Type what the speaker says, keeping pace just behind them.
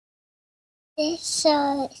This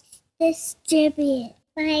show is distributed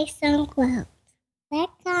by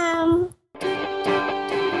SoundCloud.com.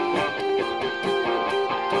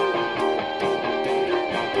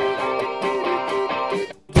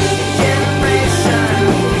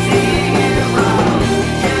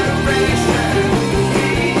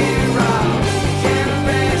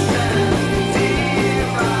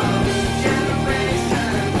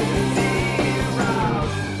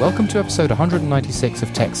 Welcome to episode 196 of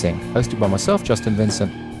TechSing, hosted by myself, Justin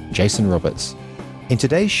Vincent, Jason Roberts. In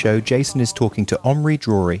today's show, Jason is talking to Omri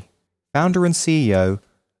Drory, founder and CEO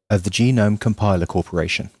of the Genome Compiler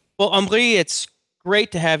Corporation. Well, Omri, it's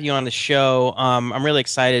great to have you on the show. I'm really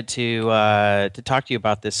excited to talk to you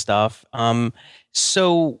about this stuff.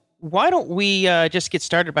 So why don't we just get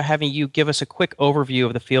started by having you give us a quick overview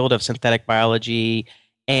of the field of synthetic biology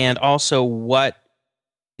and also what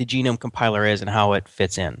the Genome Compiler is and how it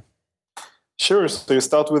fits in. Sure. So you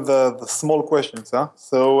start with the small questions, huh?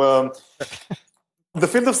 So the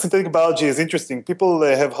field of synthetic biology is interesting. People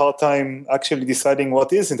have a hard time actually deciding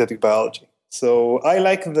what is synthetic biology. So I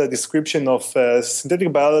like the description of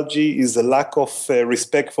synthetic biology is a lack of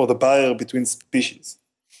respect for the barrier between species.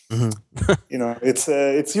 Mm-hmm.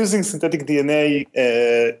 It's using synthetic DNA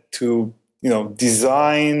to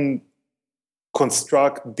design,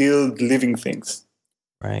 construct, build living things.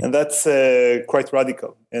 Right. And that's quite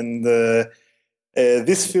radical. And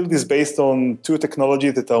this field is based on two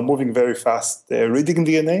technologies that are moving very fast. Reading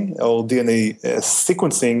DNA or DNA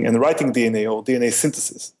sequencing and writing DNA or DNA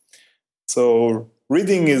synthesis. So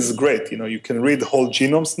reading is great. You can read whole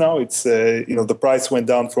genomes now. It's, the price went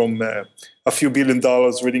down from a few $1 billion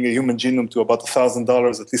reading a human genome to about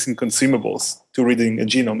 $1,000, at least in consumables, to reading a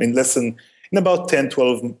genome in about 10,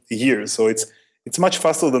 12 years. So it's much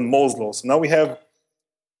faster than Moore's law. So now we have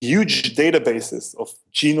huge databases of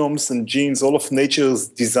genomes and genes, all of nature's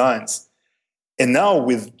designs. And now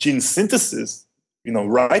with gene synthesis,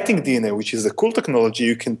 writing DNA, which is a cool technology,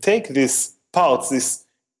 you can take these parts, these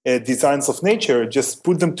designs of nature, just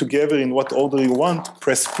put them together in what order you want,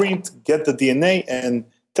 press print, get the DNA, and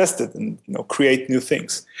test it, and create new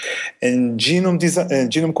things. And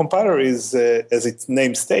Genome Compiler is, as its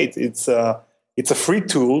name states, it's a free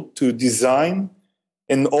tool to design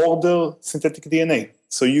and order synthetic DNA.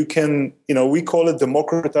 So you can, we call it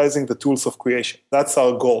democratizing the tools of creation. That's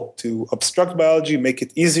our goal, to abstract biology, make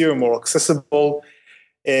it easier, more accessible.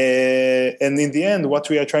 And in the end, what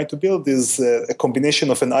we are trying to build is a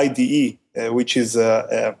combination of an IDE, which is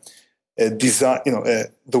a design,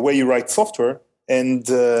 the way you write software, and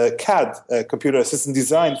CAD, computer assisted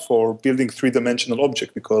design, for building three-dimensional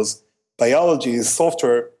objects, because biology is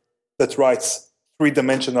software that writes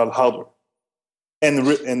three-dimensional hardware. And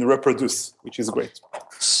reproduce, which is great.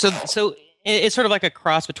 So it's sort of like a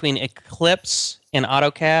cross between Eclipse and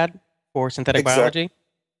AutoCAD for synthetic biology?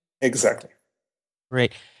 Exactly.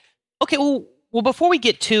 Great. Okay, well, before we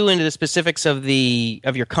get too into the specifics of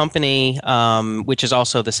your company, which is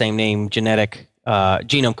also the same name,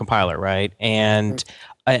 Genome Compiler, right? And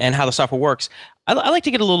how the software works, I'd like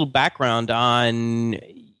to get a little background on,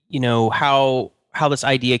 how this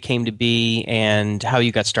idea came to be and how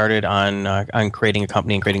you got started on creating a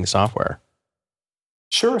company and creating the software.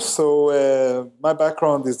 Sure. So my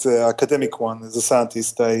background is an academic one. As a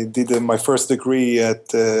scientist, I did my first degree at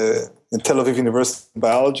Tel Aviv University in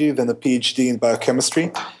biology, then a PhD in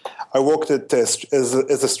biochemistry. I worked as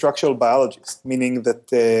a structural biologist, meaning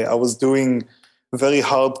that I was doing very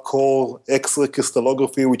hardcore X-ray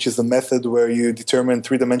crystallography, which is a method where you determine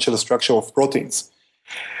three-dimensional structure of proteins.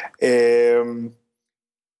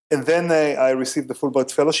 And then I received the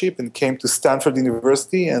Fulbright Fellowship and came to Stanford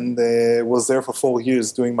University and was there for 4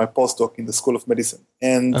 years doing my postdoc in the School of Medicine.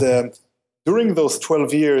 And during those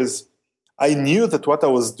 12 years, I knew that what I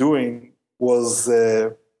was doing was,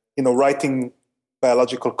 writing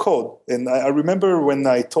biological code. And I remember when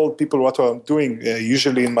I told people what I'm doing,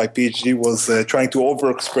 usually in my PhD, was trying to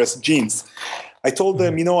overexpress genes. I told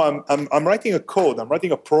them, I'm writing a code, I'm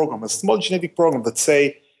writing a program, a small genetic program that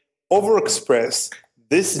say, overexpress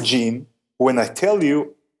this gene when I tell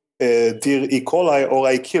you, dear E. coli, or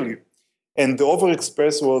I kill you. And the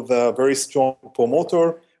overexpress was a very strong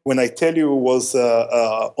promoter. When I tell you was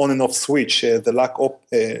on and off switch, the lack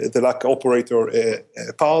operator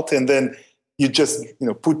part, and then you just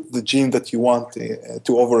put the gene that you want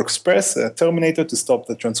to overexpress, a terminator to stop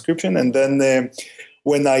the transcription, and then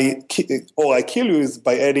when I kill you is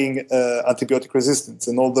by adding antibiotic resistance,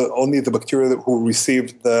 and only the bacteria who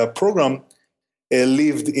received the program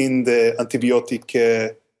lived in the antibiotic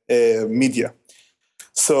media.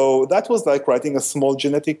 So that was like writing a small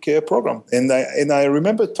genetic program. And I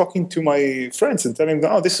remember talking to my friends and telling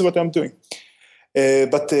them, this is what I'm doing.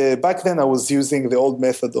 But back then I was using the old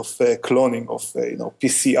method of cloning of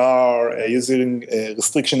PCR, using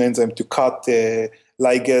restriction enzyme to cut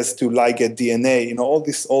ligase to ligate DNA, all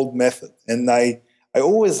this old method. And I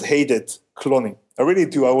always hated cloning. I really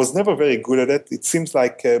do. I was never very good at it. It seems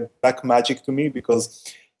like black magic to me because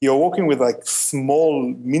you're working with like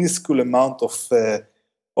small, minuscule amount of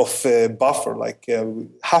buffer, like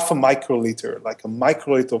half a microliter, like a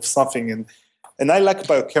microliter of something. And I like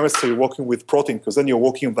biochemistry working with protein because then you're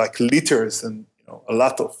working with like liters and a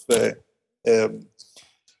lot of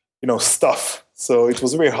stuff. So it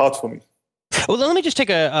was very hard for me. Well, let me just take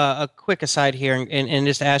a quick aside here and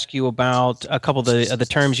just ask you about a couple of the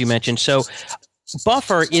terms you mentioned. So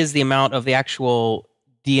buffer is the amount of the actual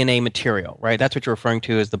DNA material, right? That's what you're referring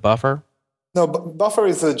to as the buffer? No, buffer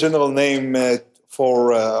is a general name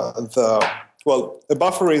for a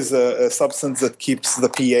buffer is a substance that keeps the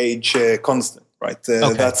pH constant, right?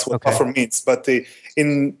 That's what buffer means. But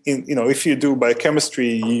if you do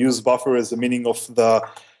biochemistry, you use buffer as the meaning of the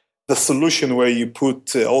solution where you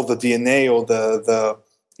put all the DNA or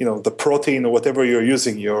the protein or whatever you're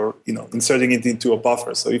using, you're inserting it into a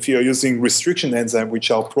buffer. So if you're using restriction enzyme,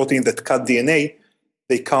 which are proteins that cut DNA,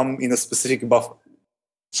 they come in a specific buffer.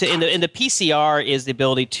 So in the PCR is the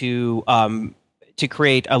ability to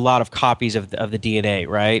create a lot of copies of the DNA,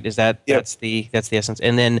 right? Is that that's the essence?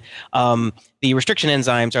 And then the restriction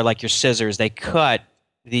enzymes are like your scissors. They cut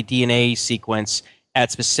the DNA sequence at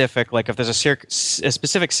specific, like if there's a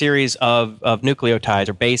specific series of nucleotides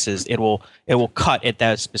or bases, it will cut at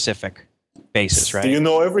that specific basis, right? You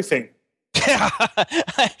know everything.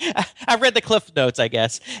 I read the Cliff Notes, I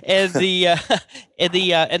guess. And the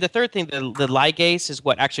third thing, the ligase is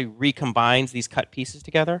what actually recombines these cut pieces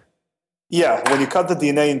together. Yeah, when you cut the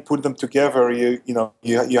DNA and put them together, you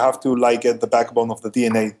have to ligate the backbone of the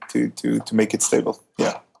DNA to make it stable.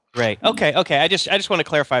 Yeah. Right. Okay. I just want to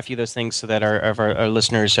clarify a few of those things so that our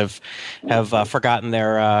listeners have forgotten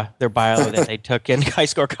their bio that they took in high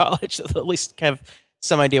school or college, so at least have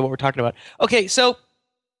some idea what we're talking about. Okay, so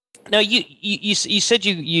now you said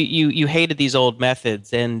you hated these old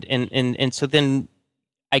methods, and so then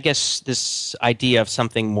I guess this idea of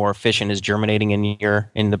something more efficient is germinating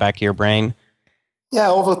in the back of your brain. Yeah,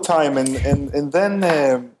 over time, and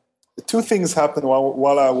then. Two things happened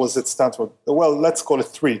while I was at Stanford. Well, let's call it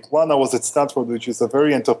three. One, I was at Stanford, which is a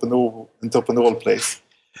very entrepreneurial place.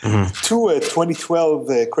 Mm-hmm. Two,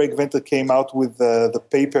 2012, Craig Venter came out with the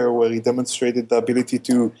paper where he demonstrated the ability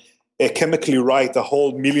to chemically write a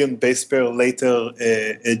whole million base pair later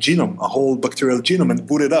genome, a whole bacterial genome, and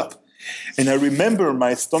boot it up. And I remember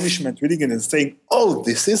my astonishment reading it and saying, "Oh,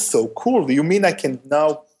 this is so cool! You mean I can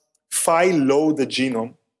now file load the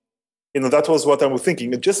genome?" That was what I was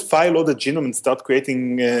thinking. Just file load the genome and start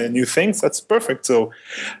creating new things. That's perfect. So,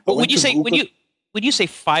 but when you say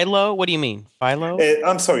philo, what do you mean? Philo?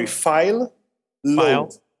 I'm sorry, file load.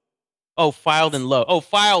 Oh, filed and load. Oh,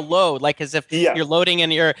 file load, like as if you're loading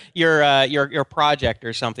in your project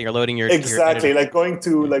or something. You're loading your exactly your like going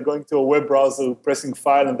to a web browser, pressing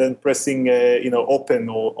file, and then pressing open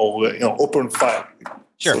or open file.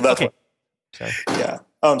 Sure. So that's okay. Sorry. Yeah.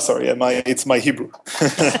 I'm sorry. It's my Hebrew.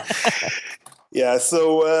 Yeah.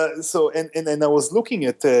 So I was looking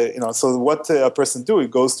at so what a person do? He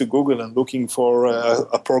goes to Google and looking for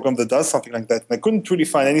a program that does something like that. And I couldn't really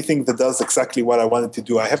find anything that does exactly what I wanted to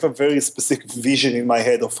do. I have a very specific vision in my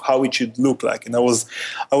head of how it should look like, and I was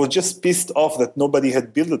just pissed off that nobody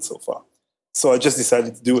had built it so far. So I just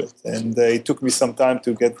decided to do it, and it took me some time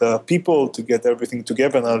to get the people, to get everything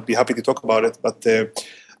together, and I'll be happy to talk about it. But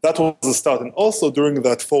that was the start. And also during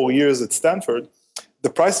that 4 years at Stanford, the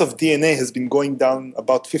price of DNA has been going down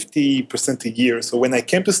about 50% a year. So when I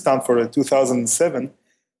came to Stanford in 2007,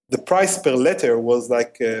 the price per letter was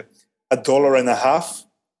like $1.50,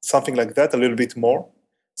 something like that, a little bit more.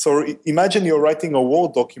 So imagine you're writing a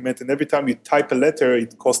Word document, and every time you type a letter,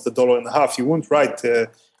 it costs $1.50. You won't write,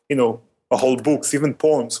 a whole books. Even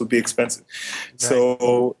poems would be expensive. Right.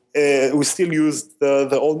 So we still used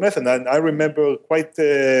the old method. And I remember quite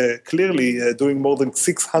clearly doing more than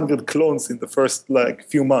 600 clones in the first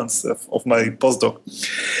few months of my postdoc.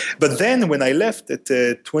 But then when I left at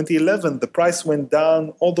 2011, the price went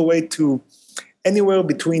down all the way to anywhere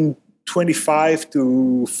between 25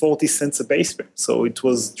 to 40 cents a base pair. So it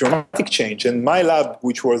was dramatic change. And my lab,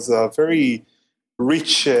 which was a very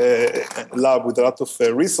rich lab with a lot of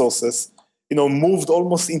resources, moved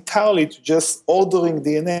almost entirely to just ordering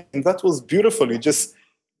DNA. And that was beautiful. You just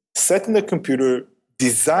sat in the computer,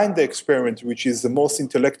 designed the experiment, which is the most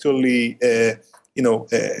intellectually,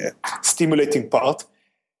 stimulating part.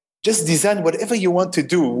 just design whatever you want to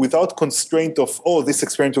do without constraint of, oh, this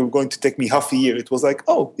experiment is going to take me half a year. It was like,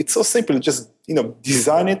 oh, it's so simple. Just,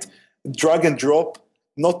 design it, drag and drop,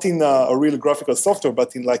 not in a real graphical software,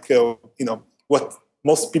 but in like, what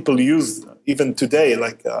most people use even today,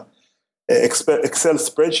 like Excel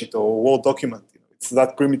spreadsheet or Word document. It's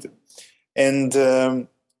that primitive. And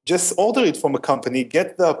just order it from a company,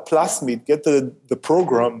 get the plasmid, get the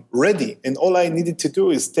program ready. And all I needed to do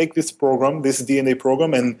is take this program, this DNA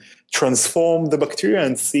program, and transform the bacteria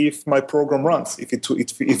and see if my program runs, if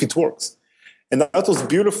it works. And that was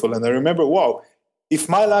beautiful. And I remember, wow, if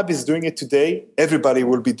my lab is doing it today, everybody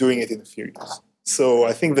will be doing it in a few years. So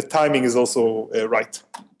I think the timing is also right.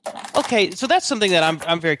 Okay, so that's something that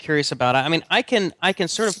I'm very curious about. I mean, I can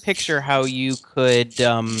sort of picture how you could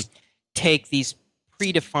take these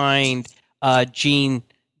predefined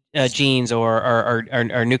genes or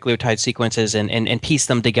nucleotide sequences and piece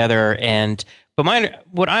them together. But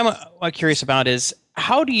what I'm curious about is,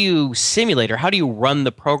 how do you simulate or how do you run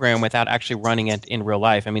the program without actually running it in real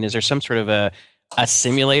life? I mean, is there some sort of a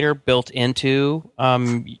simulator built into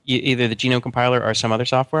either the genome compiler or some other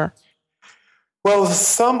software? Well,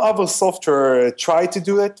 some other software try to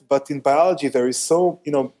do it, but in biology there is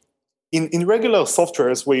in regular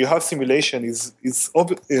softwares where you have simulation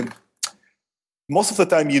most of the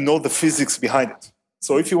time the physics behind it.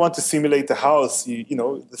 So if you want to simulate a house,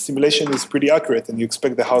 the simulation is pretty accurate and you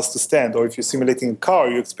expect the house to stand. Or if you're simulating a car,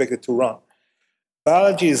 you expect it to run.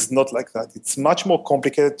 Biology is not like that. It's much more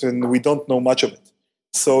complicated and we don't know much of it.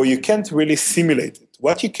 So you can't really simulate it.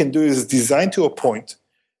 What you can do is design to a point,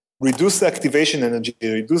 reduce the activation energy,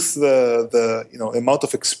 reduce the amount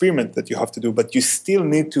of experiment that you have to do, but you still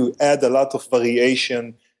need to add a lot of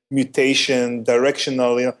variation, mutation,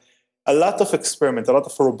 directional, a lot of experiment, a lot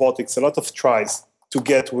of robotics, a lot of tries to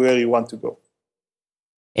get where you want to go.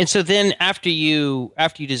 And so then after you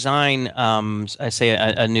design, say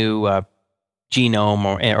a new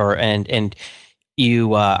genome and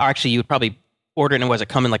you actually you would probably order it, and was it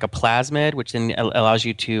come in like a plasmid, which then allows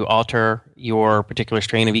you to alter your particular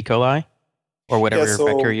strain of E. coli or whatever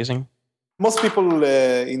vector you're using? Most people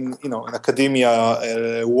in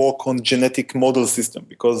academia work on genetic model system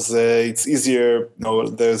because it's easier.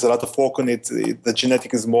 There's a lot of work on it. The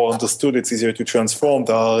genetic is more understood. It's easier to transform.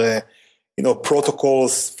 There are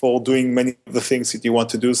protocols for doing many of the things that you want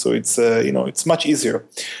to do. So it's much easier.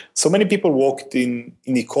 So many people worked in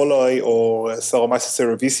E. coli or Saccharomyces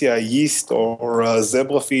cerevisiae, yeast, or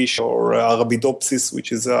zebrafish, or Arabidopsis,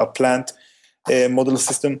 which is a plant model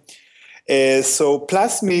system. So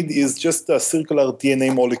plasmid is just a circular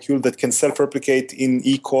DNA molecule that can self-replicate in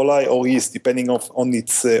E. coli or yeast, depending on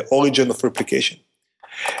its origin of replication.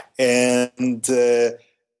 And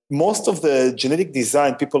most of the genetic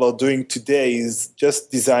design people are doing today is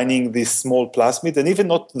just designing this small plasmid, and even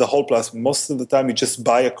not the whole plasmid. Most of the time, you just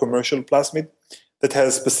buy a commercial plasmid that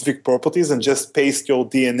has specific properties and just paste your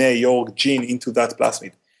DNA, your gene into that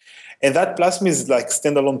plasmid. And that plasmid is like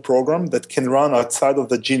standalone program that can run outside of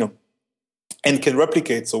the genome and can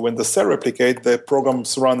replicate. So when the cell replicates, the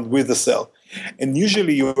programs run with the cell. And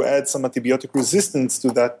usually you add some antibiotic resistance to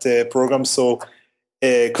that program. So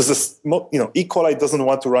because E. coli doesn't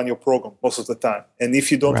want to run your program most of the time. And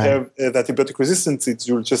if you don't have the antibiotic resistance,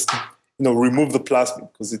 you'll just remove the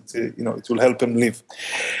plasmid because it will help them live.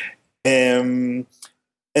 And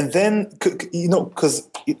then because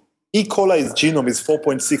E. coli's genome is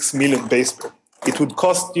 4.6 million base pair, it would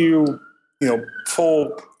cost you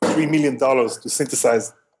 $3 million to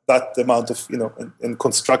synthesize that amount of and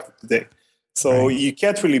construct it today. So you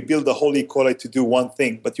can't really build a whole E. coli to do one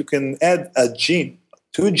thing, but you can add a gene,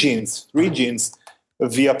 2 genes, 3 genes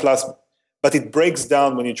via plasmid. But it breaks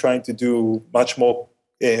down when you're trying to do much more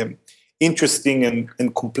interesting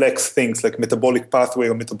and complex things like metabolic pathway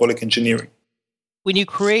or metabolic engineering. When you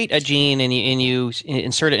create a gene and you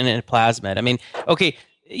insert it in a plasmid, I mean, okay,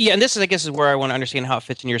 yeah, and this is, I guess, is where I want to understand how it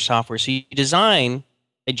fits in your software. So you design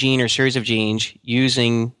a gene or series of genes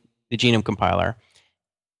using the genome compiler.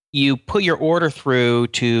 You put your order through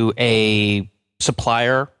to a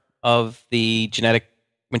supplier of the genetic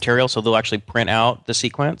material, so they'll actually print out the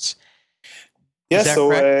sequence. Yeah,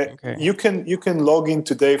 so you can log in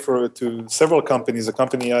today to several companies. A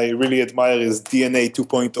company I really admire is DNA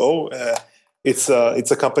 2.0. It's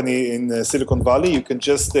a company in Silicon Valley. You can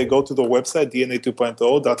just go to the website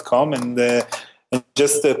dna2.0.com and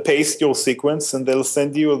just paste your sequence, and they'll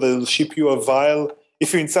ship you a vial.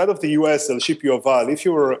 If you're inside of the US, they'll ship you a vial. If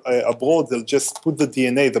you're abroad, they'll just put the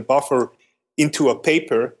DNA, the buffer, into a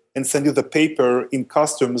paper and send you the paper in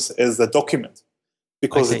customs as a document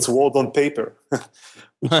because it's Word on paper,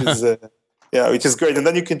 which is Yeah, which is great. And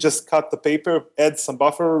then you can just cut the paper, add some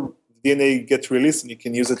buffer, DNA gets released, and you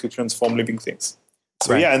can use it to transform living things.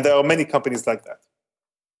 So Right. yeah, and there are many companies like that.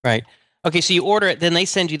 Right. Okay, so you order it, then they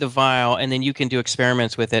send you the vial, and then you can do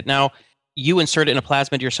experiments with it. Now, you insert it in a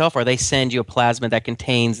plasmid yourself, or they send you a plasmid that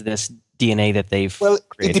contains this DNA that they've Well, it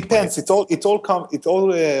created. depends.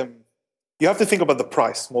 You have to think about the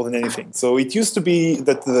price more than anything. So it used to be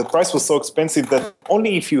that the price was so expensive that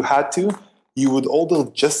only if you had to, you would order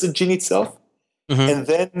just the gene itself, and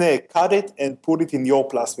then cut it and put it in your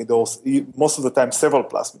plasmid, or most of the time several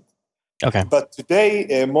plasmids. Okay. But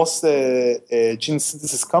today, most gene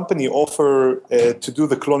synthesis company offer to do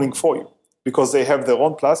the cloning for you because they have their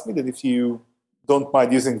own plasmid, and if you don't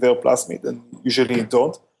mind using their plasmid, and usually you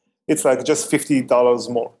don't, it's like just $50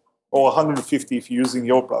 more, or $150 if you're using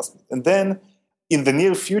your plasmid. And then in the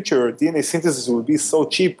near future, DNA synthesis will be so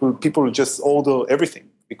cheap, people will just order everything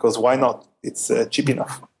because why not? It's cheap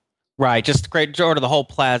enough. Right. Just order the whole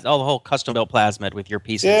the whole custom-built plasmid with your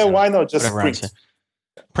pieces. Yeah, why not? Just print.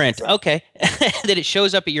 Print. Exactly. Okay. Then it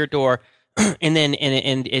shows up at your door, and then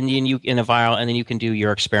you in a vial, and then you can do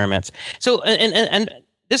your experiments. So and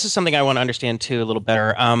this is something I want to understand too a little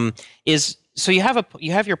better. Is so you have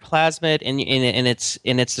your plasmid, and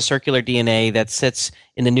it's the circular DNA that sits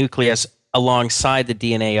in the nucleus alongside the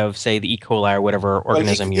DNA of, say, the E. coli or whatever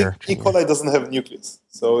organism you're. E. coli doesn't have a nucleus,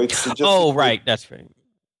 so it's just. Oh, right. That's right.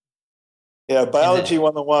 Yeah, biology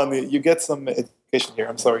 101. You get some education here.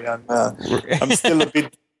 I'm sorry. I'm still a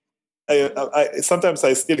bit. Sometimes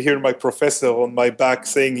I still hear my professor on my back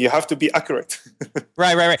saying you have to be accurate.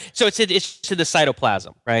 Right. So it's to the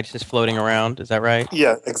cytoplasm, right? It's just floating around. Is that right?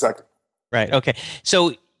 Yeah, exactly. Right. Okay.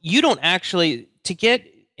 So you don't actually, to get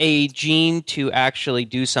a gene to actually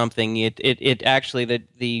do something, it actually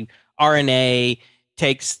the RNA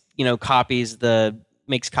takes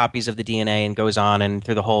makes copies of the DNA and goes on and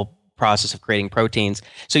through the whole process of creating proteins.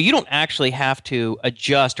 So you don't actually have to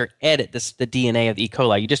adjust or edit the DNA of the E.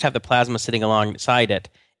 coli. You just have the plasma sitting alongside it,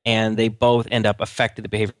 and they both end up affecting the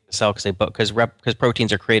behavior of the cell because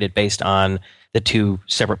proteins are created based on the two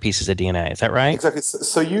separate pieces of DNA. Is that right? Exactly.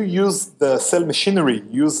 So you use the cell machinery,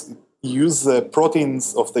 use the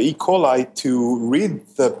proteins of the E. coli to read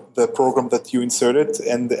the program that you inserted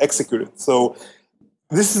and execute it. So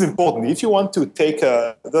this is important. If you want to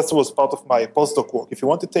that was part of my postdoc work. If you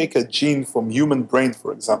want to take a gene from human brain,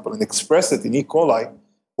 for example, and express it in E. coli,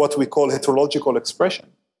 what we call heterological expression,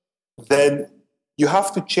 then you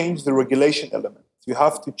have to change the regulation element. You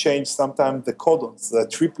have to change sometimes the codons, the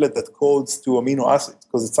triplet that codes to amino acids,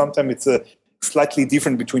 because sometimes it's a slightly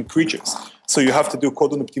different between creatures. So you have to do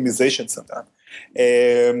codon optimization sometimes.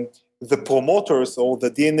 The promoters or the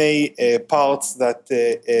DNA parts that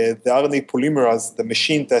the RNA polymerase, the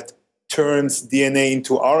machine that turns DNA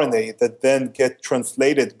into RNA that then get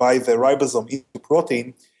translated by the ribosome into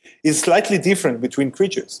protein, is slightly different between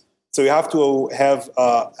creatures. So you have to have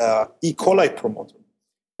a E. coli promoter,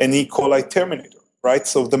 an E. coli terminator, right?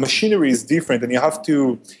 So the machinery is different, and you have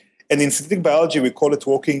to. And in synthetic biology, we call it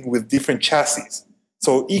working with different chassis.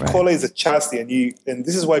 So E. coli is a chassis, and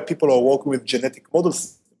this is why people are working with genetic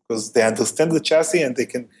models, because they understand the chassis and they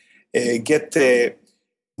can get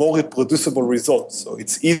more reproducible results. So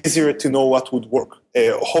it's easier to know what would work,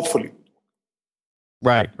 hopefully.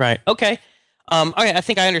 Right. Okay. Okay, I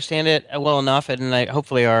think I understand it well enough, and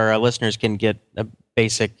hopefully our listeners can get a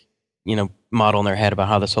basic, model in their head about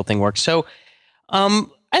how this whole thing works. So,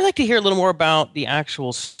 I'd like to hear a little more about the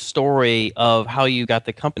actual story of how you got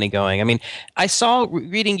the company going. I mean, I saw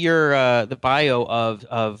reading your the bio of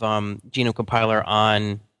Genome Compiler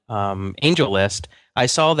on AngelList. I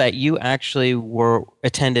saw that you actually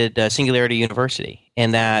attended Singularity University,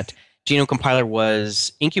 and that Genome Compiler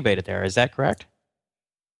was incubated there. Is that correct?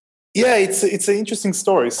 Yeah, it's an interesting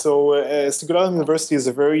story. So Singularity University is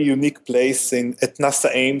a very unique place at NASA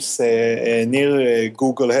Ames, near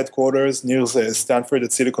Google headquarters, near Stanford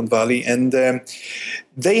at Silicon Valley. And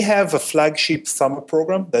they have a flagship summer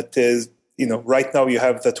program that is, right now you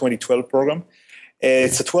have the 2012 program.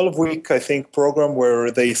 It's a 12-week, I think, program where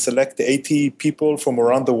they select 80 people from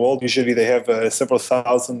around the world. Usually they have several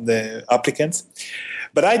thousand applicants.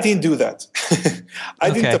 But I didn't do that. I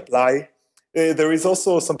didn't apply. There is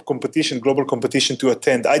also some competition, global competition to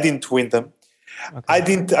attend. I didn't win them. Okay. I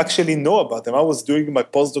didn't actually know about them. I was doing my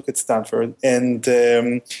postdoc at Stanford, and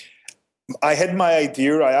I had my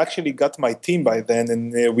idea. I actually got my team by then,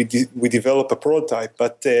 and we developed a prototype.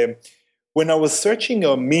 But when I was searching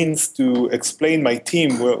a means to explain my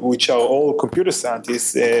team, which are all computer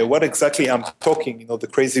scientists, what exactly I'm talking, the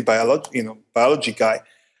crazy biology guy,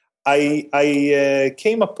 I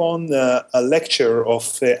came upon a lecture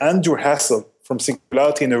of Andrew Hassel from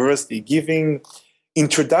Singularity University giving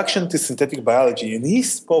introduction to synthetic biology. And he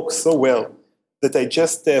spoke so well that I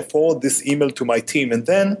just forwarded this email to my team. And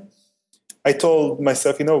then I told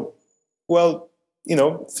myself,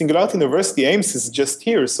 Singularity University Ames is just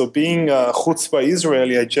here. So being chutzpah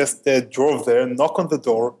Israeli, I just drove there, knocked on the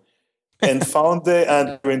door, and found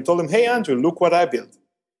Andrew and told him, hey, Andrew, look what I built.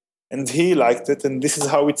 And he liked it, and this is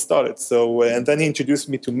how it started. So, and then he introduced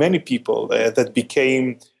me to many people that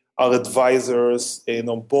became our advisors,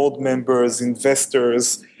 board members,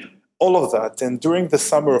 investors, all of that. And during the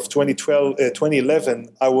summer of 2011,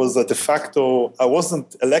 I was de facto, I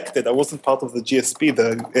wasn't elected, I wasn't part of the GSP,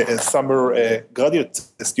 the summer graduate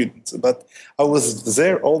students, but I was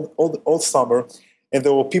there all summer. And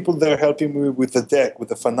there were people there helping me with the deck, with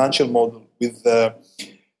the financial model, with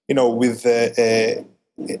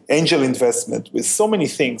angel investment, with so many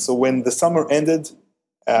things. So when the summer ended,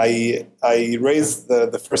 I raised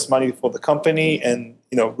the first money for the company and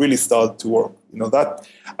really started to work. That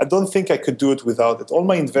I don't think I could do it without it. All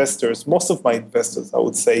my investors, most of my investors, I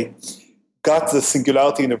would say, got the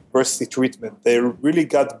Singularity University treatment. They really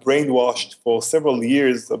got brainwashed for several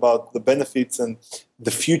years about the benefits and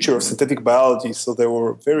the future of synthetic biology. So they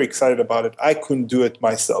were very excited about it. I couldn't do it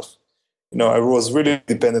myself. I was really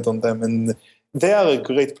dependent on them, and they are a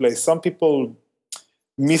great place. Some people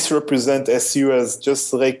misrepresent SU as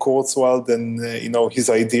just Ray Kurzweil and his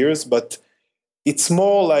ideas, but it's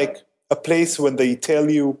more like a place when they tell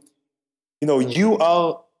you, you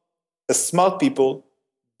are a smart people.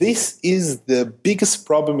 This is the biggest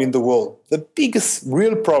problem in the world, the biggest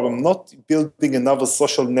real problem, not building another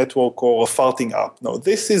social network or a farting app. No,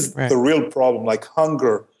 this is the real problem, like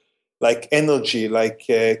hunger, like energy, like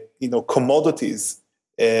commodities,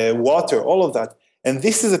 water, all of that. And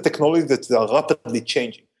this is a technology that is rapidly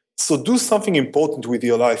changing. So do something important with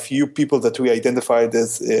your life, you people that we identified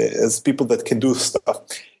as people that can do stuff.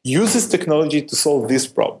 Use this technology to solve these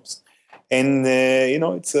problems. And,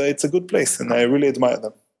 it's a good place, and I really admire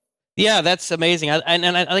them. Yeah, that's amazing. And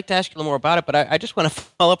I'd like to ask you a little more about it, but I just want to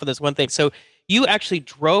follow up on this one thing. So you actually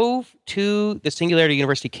drove to the Singularity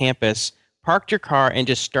University campus, parked your car, and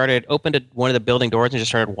just opened one of the building doors and just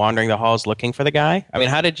started wandering the halls looking for the guy? I mean,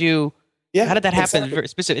 how did that happen? Exactly.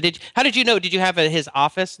 Specific. How did you know? Did you have his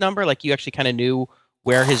office number? Like you actually kind of knew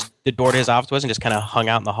where the door to his office was and just kind of hung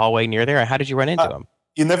out in the hallway near there? Or how did you run into him?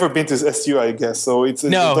 You've never been to SU, I guess. So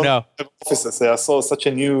no offices. I saw such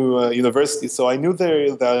a new university, so I knew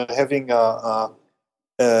they're having a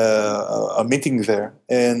meeting there,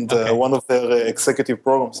 and one of their executive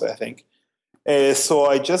programs, I think. So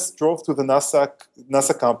I just drove to the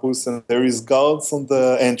NASA campus, and there is guards on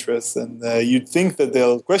the entrance, and you'd think that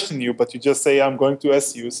they'll question you, but you just say, "I'm going to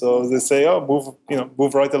SU." So they say, "Oh,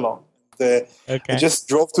 move right along." I just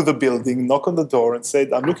drove to the building, knocked on the door, and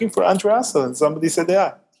said, "I'm looking for Andrew Hassel." And somebody said,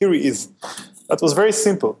 "Yeah, here he is." That was very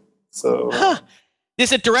simple. So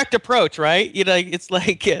it's a direct approach, right? It's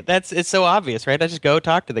like it's so obvious, right? I just go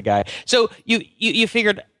talk to the guy. So you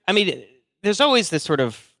figured. I mean, there's always this sort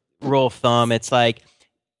of rule of thumb. It's like,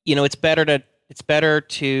 it's better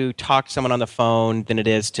to talk to someone on the phone than it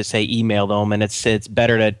is to say email them, and it's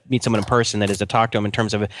better to meet someone in person than it is to talk to them in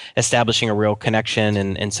terms of establishing a real connection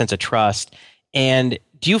and sense of trust. And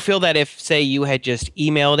do you feel that if, say, you had just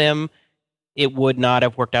emailed him, it would not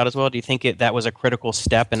have worked out as well? Do you think that was a critical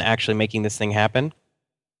step in actually making this thing happen?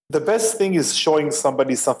 The best thing is showing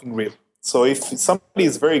somebody something real. So if somebody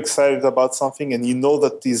is very excited about something and you know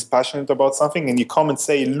that he's passionate about something and you come and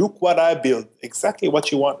say, "Look what I built," exactly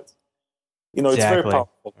what you wanted. It's very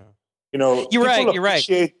powerful. You're right.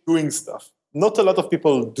 Appreciate doing stuff. Not a lot of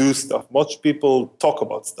people do stuff. Most people talk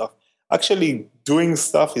about stuff. Actually, doing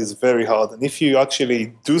stuff is very hard. And if you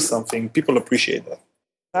actually do something, people appreciate that.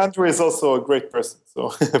 Andrew is also a great person. So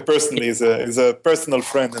personally, he's a personal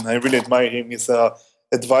friend, and I really admire him. He's an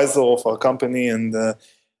advisor of our company and a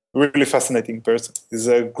really fascinating person. He's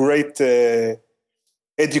a great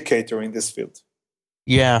educator in this field.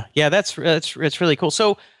 Yeah, that's really cool.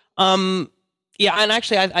 So, yeah, and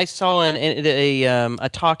actually, I saw a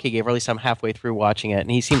talk he gave, or at least I'm halfway through watching it, and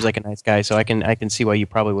he seems like a nice guy. So I can see why you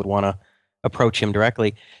probably would want to approach him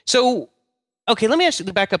directly. So, okay, let me ask you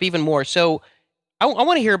to back up even more. So, I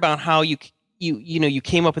want to hear about how you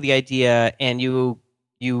came up with the idea, and you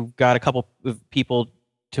got a couple of people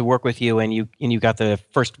to work with you, and you got the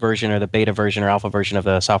first version or the beta version or alpha version of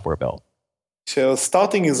the software built. So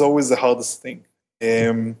starting is always the hardest thing.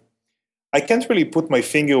 I can't really put my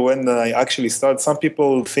finger when I actually start. Some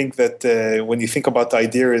people think that when you think about the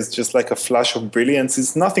idea, it's just like a flash of brilliance.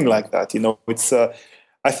 It's nothing like that. It's.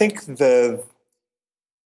 I think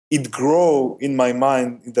it grew in my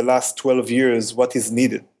mind in the last 12 years what is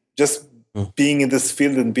needed. Just being in this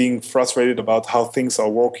field and being frustrated about how things are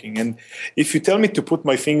working. And if you tell me to put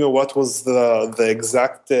my finger, what was the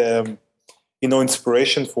exact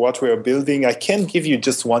inspiration for what we are building, I can't give you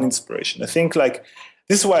just one inspiration. I think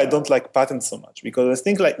this is why I don't like patents so much, because I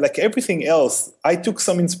think like everything else, I took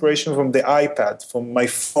some inspiration from the iPad, from my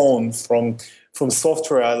phone, from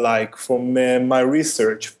software I like, from my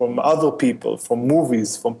research, from other people, from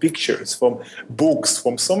movies, from pictures, from books,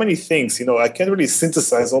 from so many things. I can't really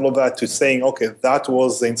synthesize all of that to saying, okay, that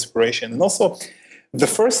was the inspiration. And also,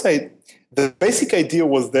 the basic idea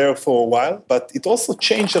was there for a while, but it also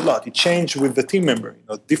changed a lot. It changed with the team member.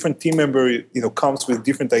 Different team member, comes with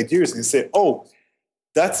different ideas, and you say, oh,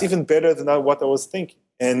 that's even better than what I was thinking,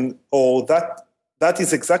 and that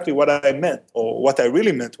is exactly what I meant, or what I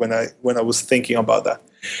really meant when I was thinking about that.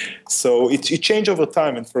 So it changed over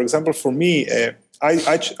time. And for example, for me,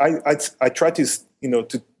 I tried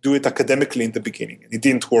to do it academically in the beginning, and it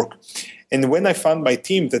didn't work. And when I found my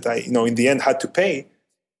team that I in the end had to pay,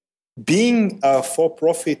 being a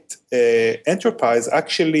for-profit enterprise,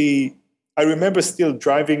 actually, I remember still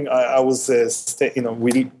driving. I was,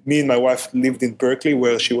 me and my wife lived in Berkeley,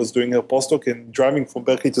 where she was doing her postdoc, and driving from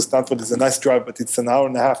Berkeley to Stanford is a nice drive, but it's an hour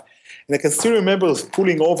and a half. And I can still remember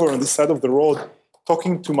pulling over on the side of the road,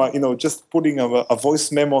 talking to my, just putting a voice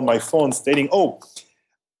memo on my phone stating, oh,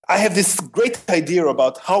 I have this great idea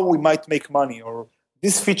about how we might make money, or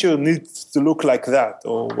this feature needs to look like that,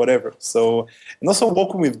 or whatever. So, and also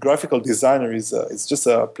working with graphical designer is just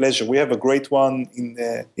a pleasure. We have a great one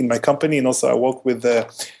in my company, and also I work with a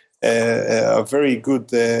very good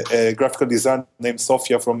graphical designer named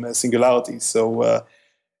Sofia from Singularity. So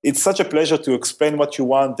it's such a pleasure to explain what you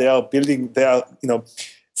want.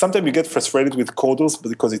 Sometimes you get frustrated with coders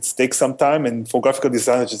because it takes some time, and for graphical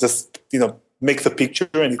designers, just make the picture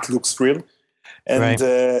and it looks real. And right.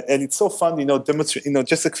 And it's so fun, demonstrate,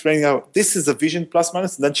 just explaining how this is a vision plus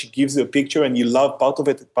minus, and then she gives you a picture, and you love part of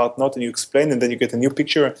it, part not, and you explain, and then you get a new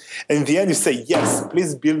picture, and in the end you say, yes,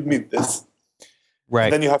 please build me this. Right.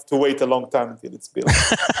 And then you have to wait a long time until it's built.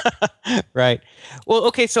 Right. Well,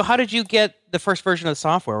 okay. So how did you get the first version of the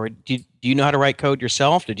software? Do you know how to write code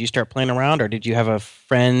yourself? Did you start playing around, or did you have a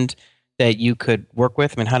friend that you could work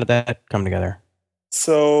with? I mean, how did that come together?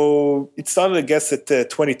 So it started, I guess, at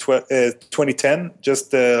 2010,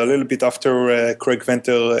 just a little bit after Craig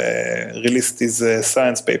Venter released his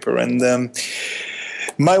science paper. And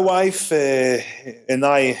my wife and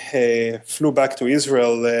I flew back to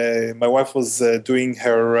Israel. My wife was doing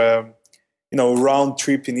her round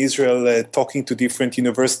trip in Israel, talking to different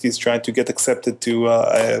universities, trying to get accepted to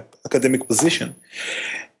an academic position.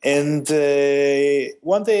 And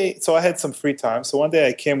one day, so I had some free time. So one day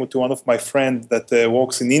I came to one of my friends that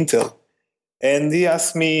works in Intel, and he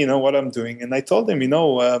asked me, what I'm doing. And I told him,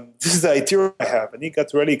 this is the idea I have. And he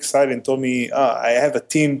got really excited and told me, I have a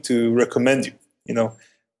team to recommend you.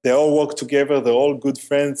 They all work together. They're all good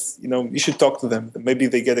friends. You should talk to them. Maybe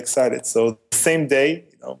they get excited. So the same day,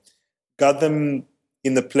 got them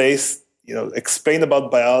in the place, explain about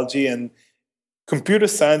biology. And computer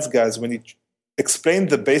science guys, when you explain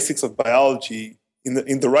the basics of biology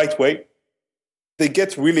in the right way, they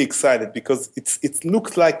get really excited, because it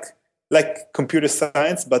looks like computer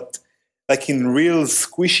science, but like in real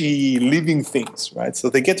squishy living things, right? So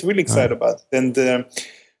they get really excited about it. And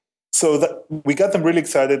so we got them really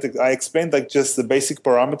excited. I explained just the basic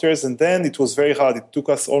parameters, and then it was very hard. It took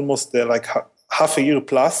us almost half a year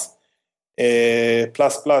plus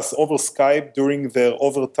over Skype during their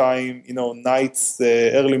overtime, nights,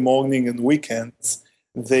 early morning and weekends.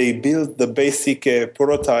 They built the basic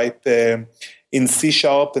prototype in C#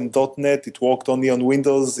 and .NET. It worked only on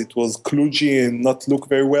Windows. It was kludgy and not look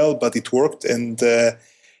very well, but it worked. And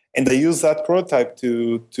they used that prototype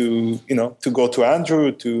to go to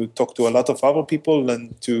Andrew, to talk to a lot of other people,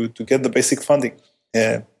 and to get the basic funding.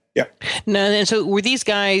 Yeah. Now, and so were these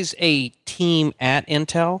guys a team at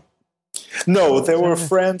Intel? No, they were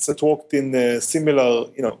friends that worked in similar,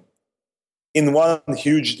 in one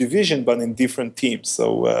huge division, but in different teams.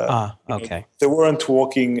 So okay. They weren't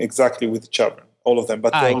working exactly with each other, all of them,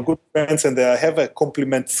 but they were good friends, and they have a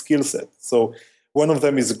complement skill set. So one of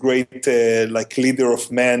them is a great leader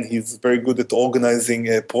of men. He's very good at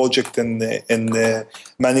organizing a project and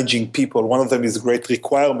managing people. One of them is a great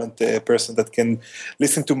requirement person that can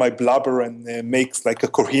listen to my blabber and makes like a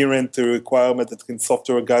coherent requirement that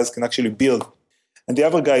software guys can actually build. And the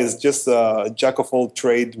other guy is just a jack of all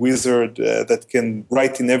trade wizard that can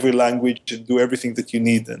write in every language and do everything that you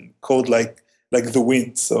need and code like the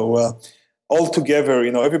wind. So all together,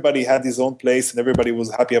 everybody had his own place, and everybody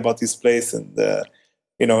was happy about his place, and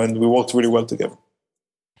and we worked really well together.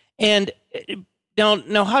 And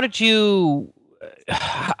Now, how did you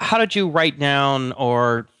write down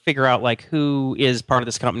or figure out like who is part of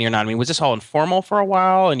this company or not? I mean, was this all informal for a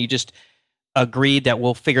while, and you just agreed that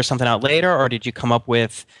we'll figure something out later, or did you come up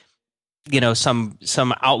with some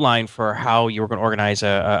outline for how you were going to organize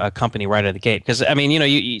a company right out of the gate? Because I mean,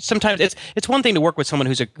 you sometimes it's one thing to work with someone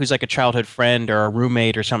who's like a childhood friend or a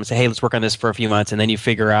roommate or something. Say, hey, let's work on this for a few months, and then you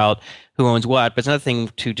figure out who owns what. But it's another thing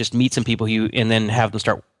to just meet some people and then have them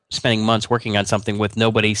start spending months working on something with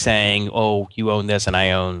nobody saying, oh, you own this and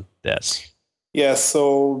I own this. Yeah.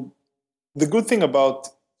 So the good thing about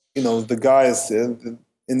the guys in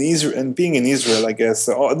Israel and being in Israel, I guess,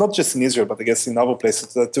 or not just in Israel, but I guess in other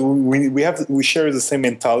places, that we share the same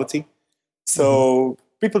mentality. So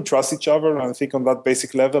people trust each other, I think, on that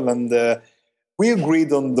basic level, and we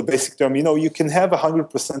agreed on the basic term. You can have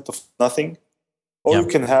 100% of nothing, or you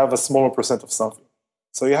can have a smaller percent of something.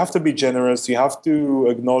 So you have to be generous. You have to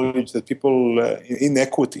acknowledge that people in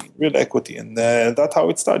equity, real equity, and that's how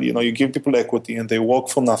it started. You give people equity, and they work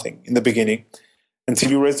for nothing in the beginning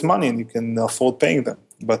until you raise money and you can afford paying them.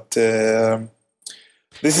 But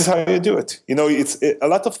this is how you do it. A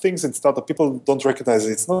lot of things in startup people don't recognize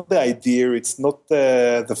it. It's not the idea. It's not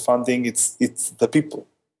the funding. It's the people.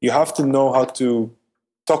 You have to know how to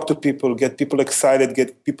talk to people, get people excited,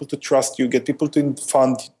 get people to trust you, get people to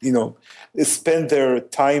fund. Spend their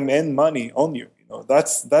time and money on you.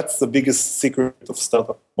 That's the biggest secret of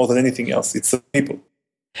startup more than anything else. It's the people.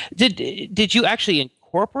 Did you actually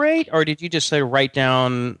incorporate, or did you just say write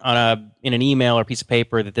down in an email or piece of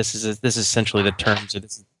paper that this is essentially the terms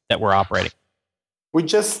that we're operating? We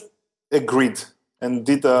just agreed and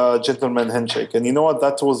did a gentleman handshake, and you know what?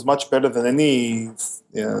 That was much better than any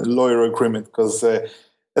lawyer agreement, because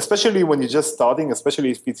especially when you're just starting,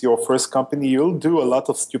 especially if it's your first company, you'll do a lot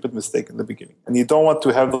of stupid mistakes in the beginning, and you don't want to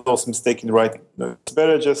have those mistakes in writing. It's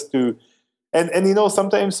better just to. And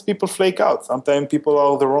sometimes people flake out. Sometimes people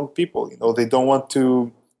are the wrong people. They don't want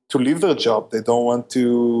to leave their job. They don't want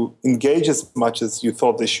to engage as much as you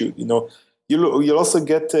thought they should. You'll also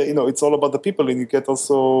get, it's all about the people, and you get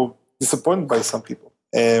also disappointed by some people.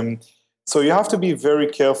 So you have to be very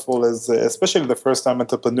careful, especially the first-time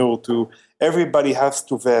entrepreneur. Everybody has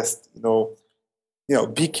to vest.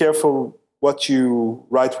 Be careful what you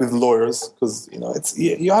write with lawyers, because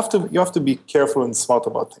you have to be careful and smart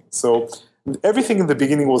about things. So everything in the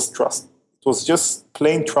beginning was trust. It was just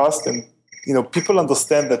plain trust, and people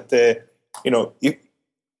understand that if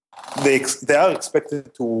they are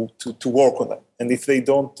expected to work on that, and if they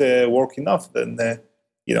don't work enough, then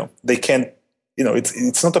they can't.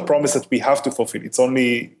 It's not a promise that we have to fulfill. It's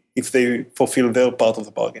only if they fulfill their part of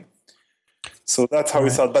the bargain. So that's how we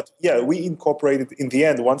started. But we incorporated in the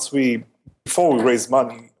end. Before we raise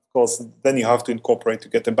money, of course, then you have to incorporate to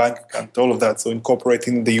get a bank account, all of that. So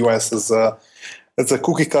incorporating in the US as a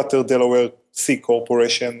cookie cutter Delaware C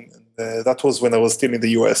corporation. And, that was when I was still in the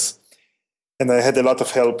US. And I had a lot of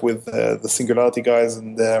help with the Singularity guys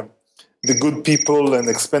and the good people and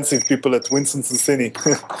expensive people at Winston-Salem.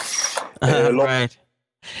 Right.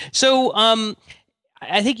 So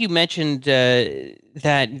I think you mentioned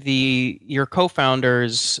that your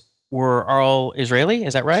co-founders were all Israeli.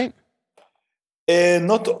 Is that right?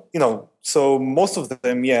 Not, so most of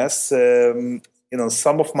them, yes.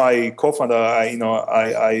 Some of my co-founder,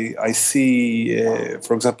 I see,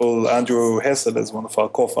 for example, Andrew Hessel as one of our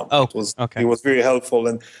co-founders. He was very helpful,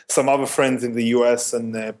 and some other friends in the US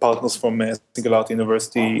and partners from Singularity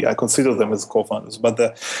University, I consider them as co-founders. But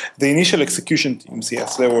the initial execution teams,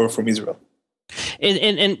 yes, they were from Israel.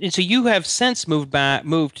 And so you have since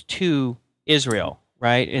moved to Israel.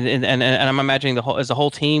 Right, and I'm imagining the whole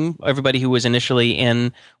team, everybody who was initially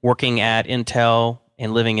working at Intel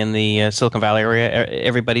and living in the Silicon Valley area,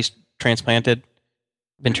 everybody's been transplanted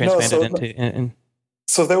into.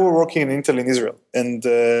 So they were working in Intel in Israel, and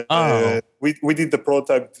we did the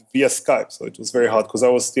prototype via Skype. So it was very hard because I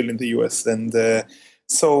was still in the US, and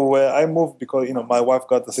so I moved because my wife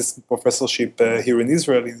got assistant professorship here in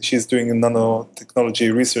Israel. She's doing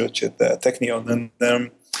nanotechnology research at Technion,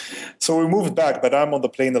 and. So we moved back, but I'm on the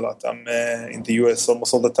plane a lot. I'm in the US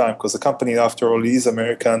almost all the time because the company, after all, is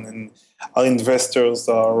American, and our investors,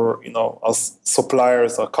 our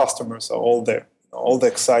suppliers, our customers are all there. All the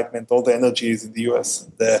excitement, all the energy is in the US.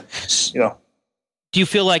 And, Do you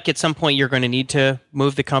feel like at some point you're going to need to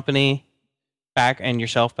move the company back and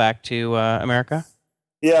yourself back to America?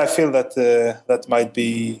 Yeah, I feel that that might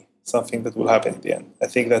be something that will happen in the end. I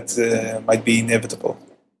think that might be inevitable.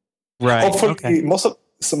 Right. Hopefully,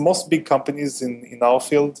 most big companies in our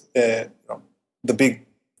field, the big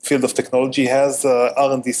field of technology, has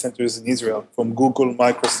R&D centers in Israel, from Google,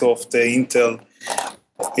 Microsoft, Intel.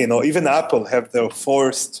 Even Apple have their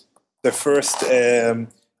first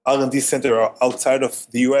R&D center outside of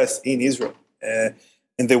the US in Israel.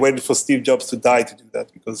 And they waited for Steve Jobs to die to do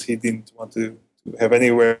that because he didn't want to have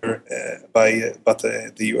anywhere but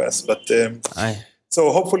the US.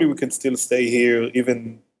 So hopefully we can still stay here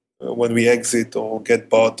even when we exit or get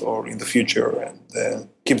bought or in the future and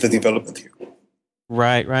keep the development here.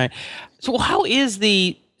 Right. So how is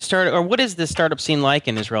the what is the startup scene like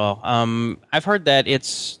in Israel? I've heard that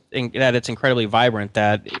it's incredibly vibrant,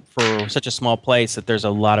 that for such a small place that there's a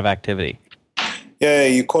lot of activity. Yeah,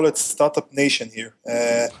 you call it startup nation here.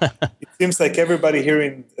 It seems like everybody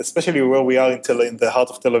here, especially where we are in the heart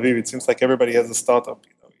of Tel Aviv, it seems like everybody has a startup.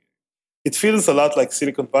 It feels a lot like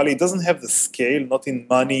Silicon Valley. It doesn't have the scale, not in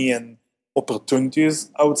money and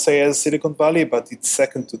opportunities, I would say, as Silicon Valley, but it's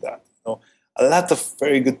second to that. A lot of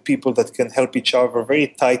very good people that can help each other, very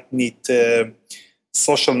tight-knit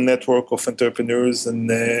social network of entrepreneurs. And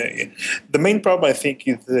the main problem, I think,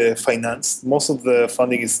 is finance. Most of the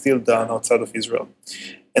funding is still done outside of Israel.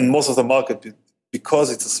 And most of the market,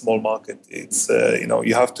 because it's a small market, it's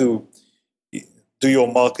you have to do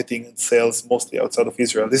your marketing and sales mostly outside of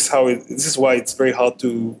Israel. This is why it's very hard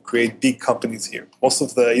to create big companies here. Most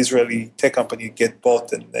of the Israeli tech companies get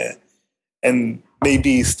bought and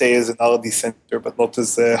maybe stay as an R&D center, but not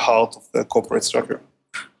as the heart of the corporate structure.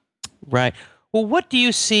 Right. Well, what do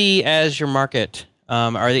you see as your market?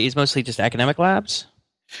 Are these mostly just academic labs?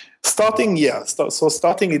 Starting,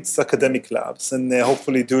 it's academic labs and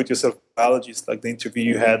hopefully do-it-yourself biologists, like the interview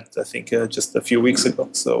you had, I think, just a few weeks ago.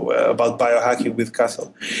 So about biohacking with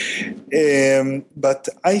Castle. But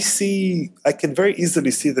I can very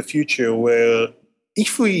easily see the future where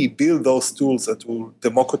if we build those tools that will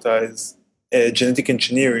democratize genetic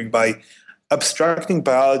engineering by abstracting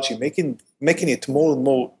biology, making it more and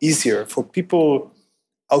more easier for people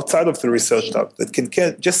outside of the research lab that can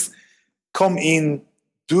just come in,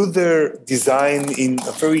 do their design in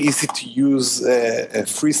a very easy to use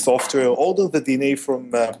free software, order the DNA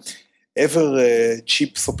from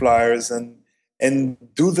cheap suppliers, and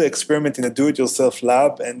do the experiment in a do-it-yourself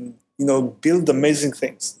lab, and build amazing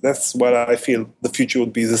things. That's what I feel the future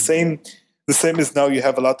would be. The same as now you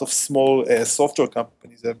have a lot of small software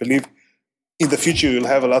companies. I believe in the future you'll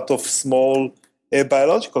have a lot of small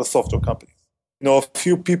biological software companies. A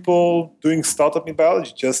few people doing startup in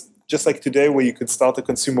biology, just like today where you could start a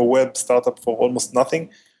consumer web startup for almost nothing.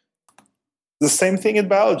 The same thing in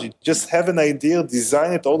biology. Just have an idea,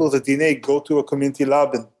 design it, order the DNA, go to a community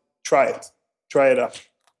lab and try it out.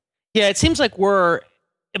 Yeah, it seems like we're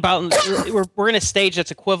in a stage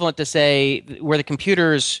that's equivalent to, say, where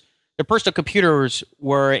the personal computers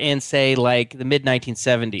were in, say, like the mid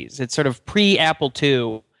 1970s. It's sort of pre-Apple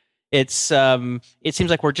II. It seems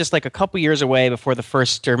like we're just like a couple years away before the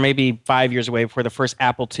first, or maybe 5 years away before the first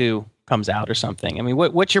Apple II comes out or something. I mean,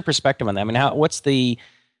 what's your perspective on that? I mean, what's the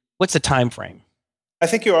time frame? I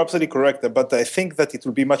think you're absolutely correct, but I think that it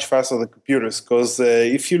will be much faster than computers, because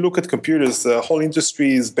if you look at computers, the whole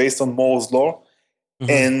industry is based on Moore's law,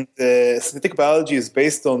 and synthetic biology is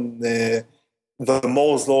based on the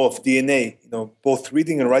Moore's law of DNA. Both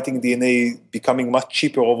reading and writing DNA becoming much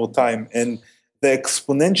cheaper over time, and the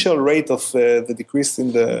exponential rate of the decrease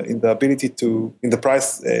in the ability in the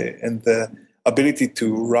price and the ability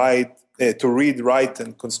to read, write,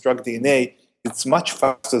 and construct DNA, it's much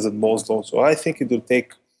faster than Moore's law. So I think it will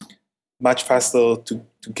take much faster to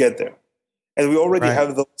get there. And we already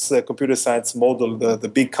have those computer science model, the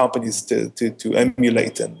big companies to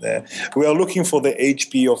emulate. And we are looking for the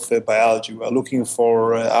HP of biology. We are looking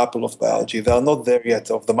for Apple of biology. They are not there yet,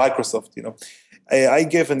 of the Microsoft, I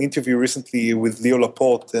gave an interview recently with Leo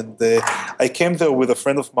Laporte, and I came there with a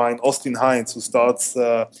friend of mine, Austin Hines, who starts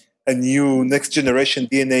a new next-generation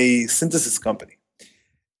DNA synthesis company.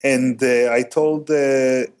 And I told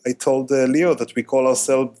Leo that we call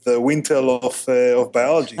ourselves the Wintel of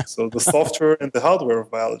biology, so the software and the hardware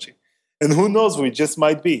of biology. And who knows, we just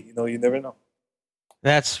might be. You never know.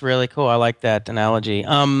 That's really cool. I like that analogy.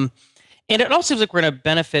 And it also seems like we're going to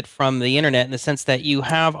benefit from the internet in the sense that you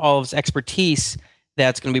have all of this expertise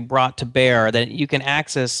that's going to be brought to bear, that you can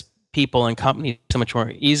access people and companies so much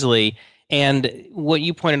more easily. And what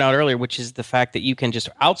you pointed out earlier, which is the fact that you can just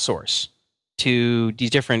outsource to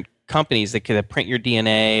these different companies that could print your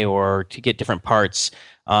DNA or to get different parts.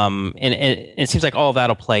 And it seems like all of that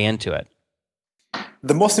will play into it.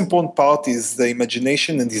 The most important part is the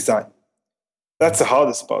imagination and design. That's the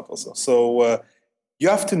hardest part also. So you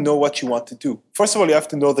have to know what you want to do. First of all, you have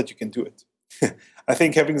to know that you can do it. I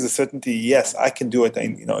think having the certainty, yes, I can do it.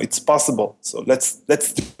 And, it's possible. So let's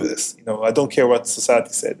do this. I don't care what society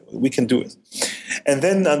said. We can do it. and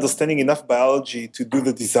then understanding enough biology to do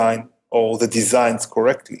the design or the designs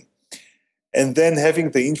correctly. And then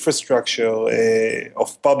having the infrastructure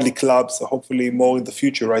of public labs, hopefully more in the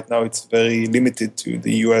future. Right now, it's very limited to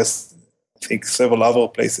the US, I think several other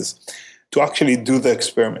places, to actually do the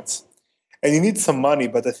experiments. And you need some money,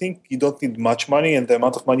 but I think you don't need much money, and the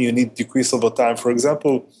amount of money you need decrease over time. For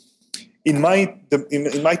example, in my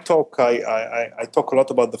talk, I talk a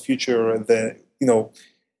lot about the future, and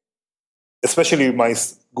especially my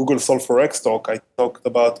Google Solve for X talk, I talked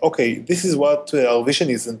about, okay, this is what our vision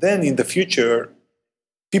is. And then in the future,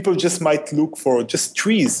 people just might look for just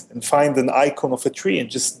trees and find an icon of a tree and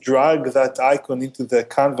just drag that icon into the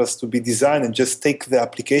canvas to be designed and just take the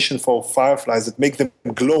application for fireflies that make them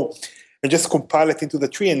glow and just compile it into the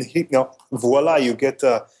tree. And voila, you get,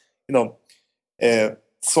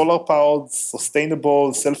 solar-powered,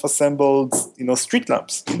 sustainable, self-assembled, street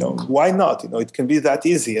lamps. Why not? It can be that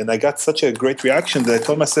easy. And I got such a great reaction that I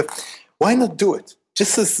told myself, why not do it?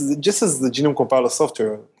 Just as the Genome compiler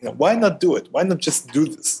software, why not do it? Why not just do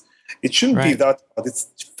this? It shouldn't be that hard. It's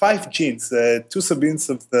 5 genes, 2 subunits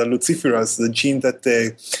of the luciferase, the gene that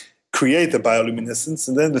create the bioluminescence,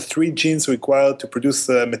 and then the 3 genes required to produce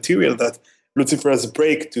material that luciferase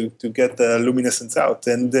break to get the luminescence out.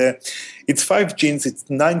 And it's 5 genes, it's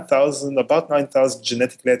about 9,000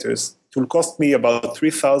 genetic letters. It will cost me about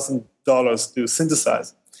 $3,000 to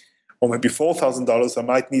synthesize, or maybe $4,000. I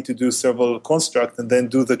might need to do several constructs and then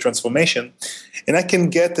do the transformation. And I can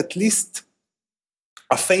get at least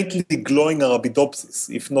a faintly glowing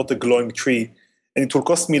Arabidopsis, if not a glowing tree. And it will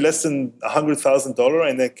cost me less than $100,000,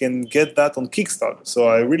 and I can get that on Kickstarter. So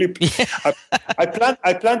I really,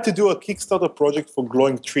 I plan to do a Kickstarter project for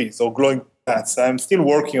glowing trees or glowing plants. I'm still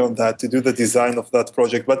working on that to do the design of that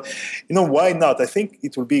project. But why not? I think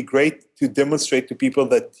it will be great to demonstrate to people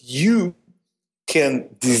that you can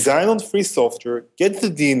design on free software, get the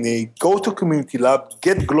DNA, go to community lab,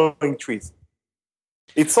 get glowing trees.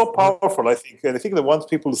 It's so powerful, I think. And I think that once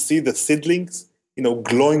people see the seedlings,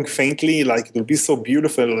 glowing faintly, like it will be so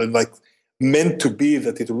beautiful and like meant to be,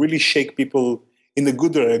 that it will really shake people in a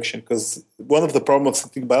good direction. Because one of the problems of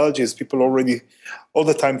synthetic biology is people already all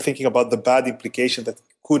the time thinking about the bad implications that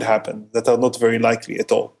could happen that are not very likely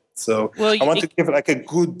at all. So I want to give like a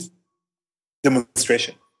good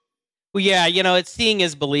demonstration. Well, yeah, it's seeing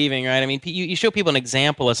is believing, right? I mean, you show people an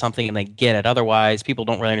example of something and they get it. Otherwise, people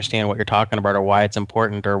don't really understand what you're talking about or why it's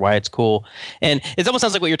important or why it's cool. And it almost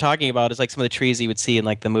sounds like what you're talking about is like some of the trees you would see in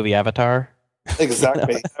like the movie Avatar.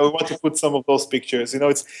 Exactly. I want to put some of those pictures.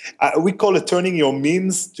 It's we call it turning your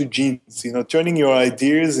memes to genes. Turning your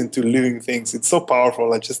ideas into living things. It's so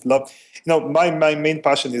powerful. I just love. My main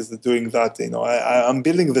passion is doing that. I'm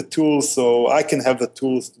building the tools so I can have the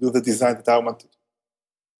tools to do the design that I want to do.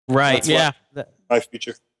 Right. That's my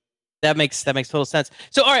future. That makes total sense.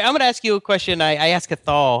 So, all right, I'm going to ask you a question. I ask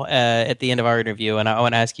Athal at the end of our interview, and I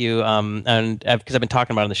want to ask you, and because I've been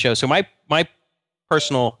talking about it on the show. So, my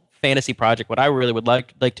personal fantasy project, what I really would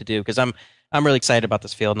like to do, because I'm really excited about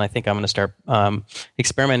this field, and I think I'm going to start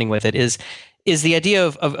experimenting with it. Is the idea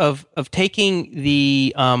of taking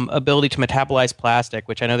the ability to metabolize plastic,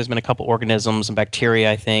 which I know there's been a couple organisms and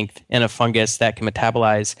bacteria, I think, and a fungus that can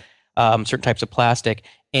metabolize certain types of plastic,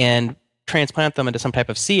 and transplant them into some type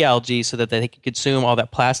of sea algae so that they can consume all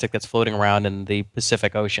that plastic that's floating around in the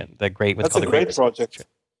Pacific Ocean. That's a great project.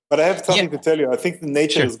 But I have something to tell you. I think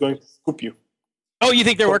nature is going to scoop you. Oh, you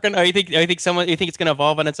think they're working? Oh, you think it's going to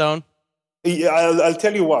evolve on its own? Yeah, I'll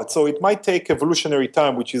tell you what. So it might take evolutionary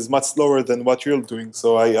time, which is much slower than what you're doing.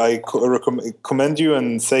 So I commend you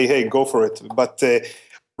and say, hey, go for it. But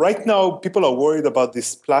right now, people are worried about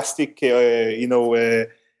this plastic,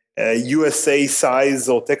 USA size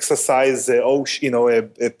or Texas size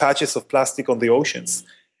patches of plastic on the oceans.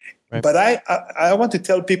 Right. But I want to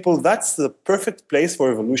tell people that's the perfect place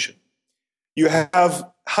for evolution. You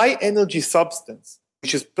have high energy substance,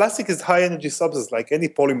 which is plastic is high energy substance like any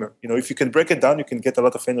polymer. If you can break it down, you can get a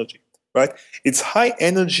lot of energy, right? It's high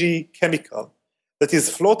energy chemical that is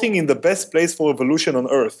floating in the best place for evolution on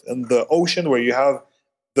Earth, and the ocean where you have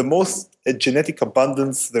the most genetic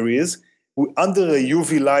abundance there is, under a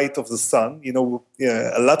UV light of the sun,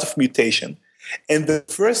 a lot of mutation. And the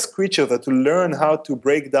first creature that will learn how to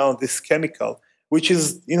break down this chemical, which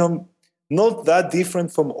is, not that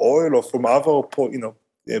different from oil or from other,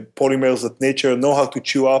 polymers that nature know how to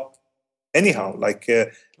chew up anyhow, like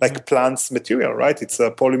plants material, right? It's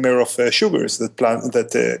a polymer of sugars that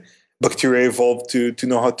bacteria evolved to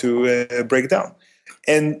know how to break down.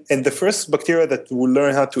 And the first bacteria that will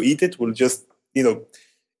learn how to eat it will just,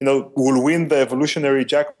 will win the evolutionary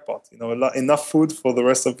jackpot. Enough food for the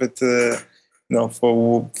rest of it,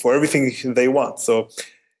 for everything they want. So,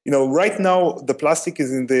 right now the plastic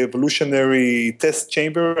is in the evolutionary test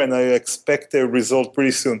chamber, and I expect a result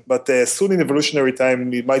pretty soon. But soon in evolutionary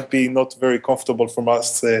time, it might be not very comfortable from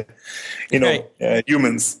us,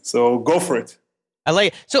 humans. So go for it. I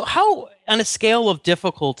like it. So how, on a scale of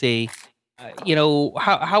difficulty,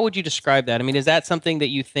 how would you describe that? I mean, is that something that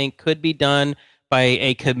you think could be done by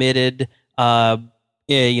a committed,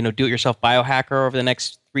 do-it-yourself biohacker over the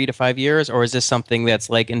next 3 to 5 years, or is this something that's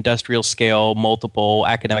like industrial scale, multiple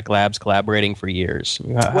academic labs collaborating for years?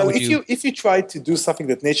 If you try to do something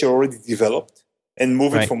that nature already developed and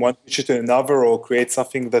move it from one feature to another, or create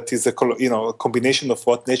something that is a combination of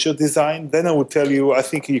what nature designed, then I would tell you I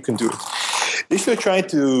think you can do it. If you're trying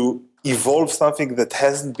to evolve something that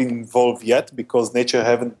hasn't been evolved yet because nature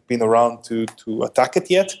haven't been around to attack it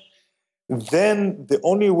yet, then the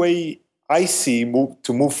only way I see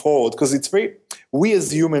to move forward, because we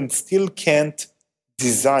as humans still can't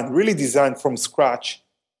really design from scratch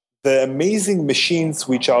the amazing machines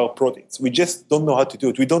which are proteins. We just don't know how to do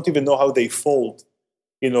it. We don't even know how they fold,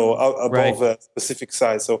 above a specific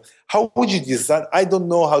size. So how would you design? I don't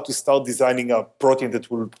know how to start designing a protein that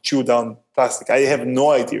will chew down plastic. I have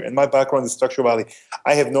no idea. And my background is structural biology.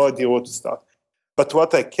 I have no idea where to start. But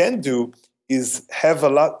what I can do is I have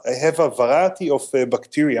a variety of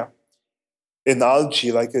bacteria and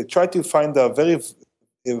algae. Like I try to find a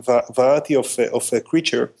variety of a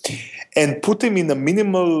creature and put them in a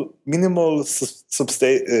minimal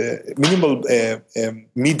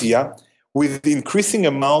media with the increasing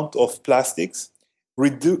amount of plastics,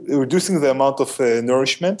 reducing the amount of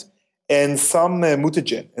nourishment, and some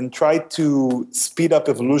mutagen, and try to speed up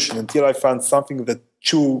evolution until I find something that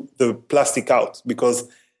chew the plastic out, because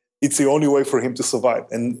it's the only way for him to survive.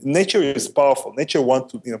 And nature is powerful. Nature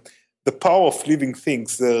wants to, the power of living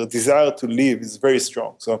things, the desire to live is very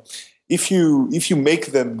strong. So if you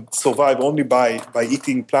make them survive only by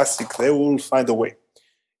eating plastic, they will find a way.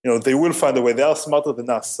 They will find a way. They are smarter than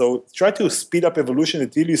us. So try to speed up evolution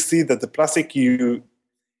until you see that the plastic you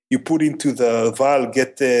put into the vial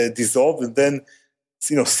get dissolved, and then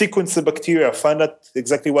sequence the bacteria, find out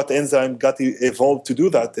exactly what enzyme got evolved to do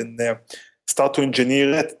that, and start to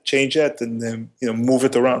engineer it, change it, and move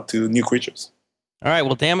it around to new creatures. All right.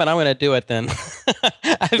 Well, damn it, I'm going to do it then.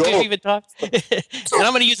 I've even talked, and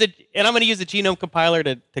I'm going to use it. And I'm going to use the Genome compiler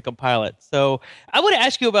to compile it. So I want to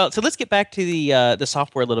ask you about. So let's get back to the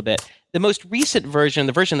software a little bit. The most recent version,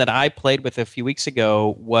 the version that I played with a few weeks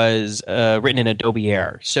ago, was written in Adobe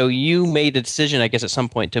Air. So you made a decision, I guess, at some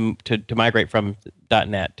point to migrate from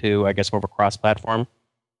 .NET to, I guess, more of a cross-platform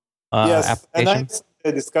application. And I had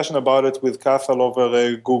a discussion about it with Kathal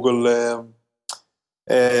over Google.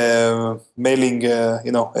 Mailing,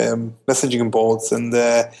 messaging boards, and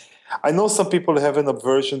I know some people have an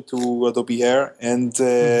aversion to Adobe Air, and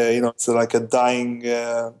it's like a dying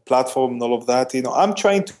platform and all of that. I'm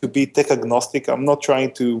trying to be tech agnostic. I'm not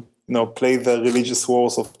trying to play the religious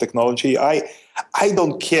wars of technology. I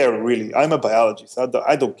don't care really. I'm a biologist.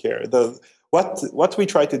 I don't care. What we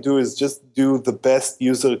try to do is just do the best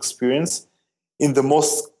user experience in the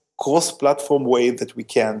most cross-platform way that we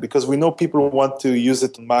can, because we know people want to use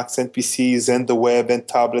it on Macs and PCs and the web and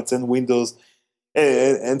tablets and Windows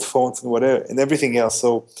and phones and whatever and everything else.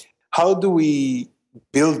 So how do we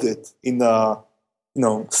build it in a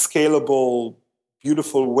scalable,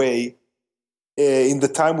 beautiful way in the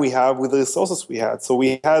time we have with the resources we had? So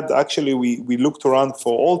we looked around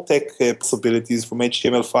for all tech possibilities, from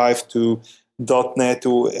HTML5 to .NET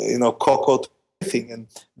to Cocoa to everything, and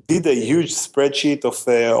did a huge spreadsheet of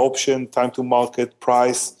option, time to market,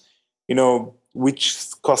 price, which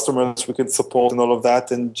customers we can support and all of that,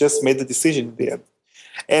 and just made the decision in the end.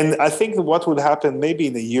 And I think what would happen maybe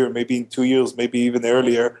in a year, maybe in 2 years, maybe even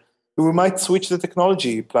earlier, we might switch the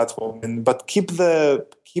technology platform, but keep the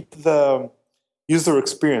user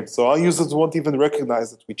experience. So our users won't even recognize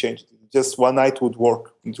that we changed it. Just one night would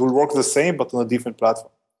work. It will work the same, but on a different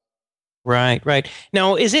platform. Right.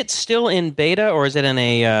 Now, is it still in beta, or is it in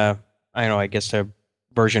a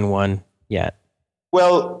version 1 yet?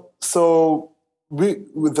 Well, so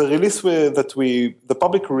with the release the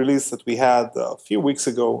public release that we had a few weeks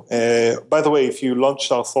ago. By the way, if you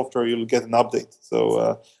launch our software, you'll get an update.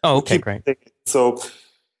 So great. So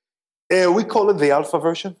we call it the alpha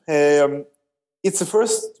version. It's the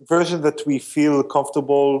first version that we feel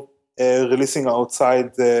comfortable releasing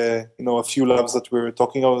outside a few labs that we're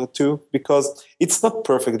talking about too, because it's not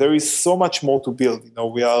perfect. There is so much more to build.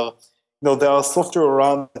 There are software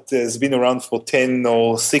around that has been around for 10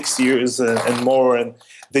 or 6 years and more, and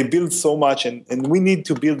they build so much, and we need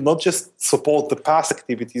to build, not just support the past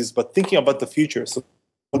activities, but thinking about the future, so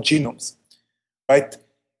genomes. right?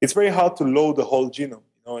 It's very hard to load the whole genome,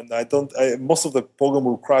 and most of the program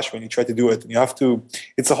will crash when you try to do it. And you have to,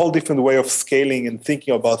 it's a whole different way of scaling and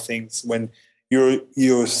thinking about things when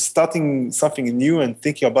you're starting something new and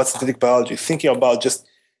thinking about synthetic biology, thinking about just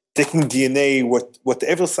taking DNA,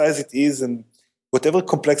 whatever size it is and whatever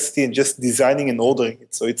complexity, and just designing and ordering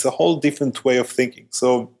it. So it's a whole different way of thinking.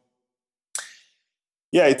 So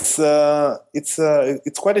yeah,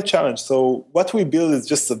 it's quite a challenge. So what we build is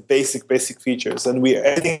just the basic features, and we're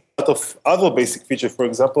adding a lot of other basic features. For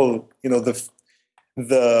example, the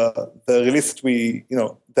release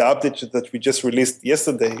the update that we just released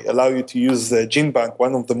yesterday allow you to use GenBank,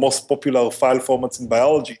 one of the most popular file formats in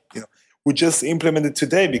biology. We just implemented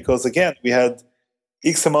today because, again, we had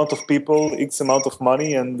X amount of people, X amount of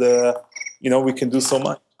money, and we can do so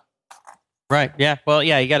much. Right. Yeah. Well,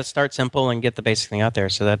 yeah, you got to start simple and get the basic thing out there.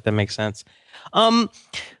 So that makes sense. No,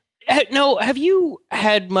 have you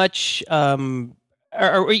had much,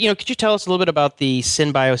 or could you tell us a little bit about the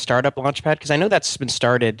SynBio Startup Launchpad? Because I know that's been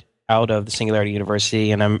started out of the Singularity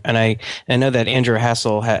University, and I know that Andrew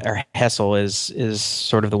Hessel is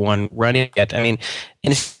sort of the one running it. I mean,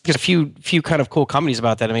 and there's a few kind of cool companies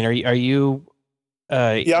about that. I mean, are you?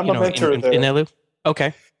 Yeah, I'm a mentor there. In that loop.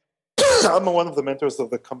 Okay. I'm one of the mentors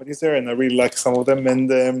of the companies there, and I really like some of them.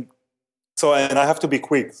 And so I have to be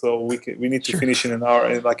quick, so we need to finish in an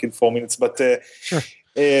hour, like in 4 minutes. But sure.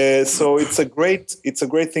 So it's a great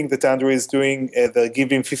thing that Andrew is doing. They're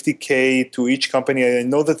giving $50K to each company. I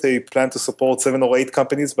know that they plan to support 7 or 8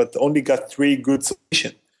 companies, but only got 3 good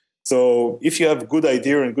submissions. So if you have a good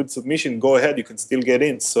idea and good submission, go ahead. You can still get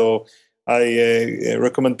in. So I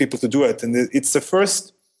recommend people to do it. And it's the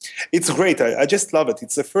first. It's great. I just love it.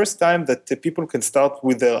 It's the first time that people can start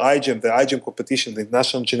with their iGEM, the iGEM competition, the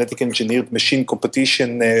National Genetic Engineered Machine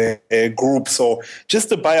Competition group. So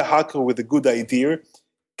just a biohacker with a good idea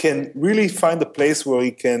can really find a place where he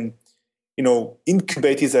can,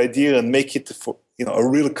 incubate his idea and make it for, a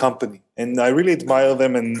real company. And I really admire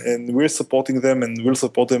them, and we're supporting them, and we'll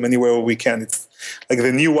support them anywhere we can. It's like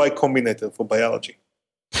the new Y Combinator for biology.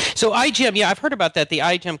 So iGEM, yeah, I've heard about that, the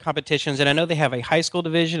iGEM competitions, and I know they have a high school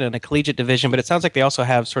division and a collegiate division, but it sounds like they also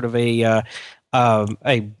have sort of a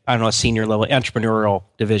senior level entrepreneurial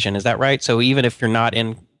division. Is that right? So even if you're not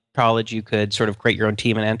in college, you could sort of create your own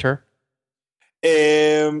team and enter?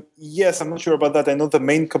 Yes, I'm not sure about that. I know the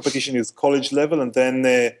main competition is college level, and then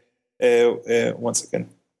one second,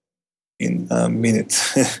 in a minute.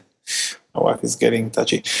 My wife is getting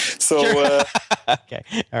touchy. So, sure. Okay,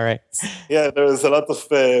 all right. Yeah, there's a lot of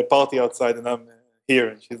party outside, and I'm here,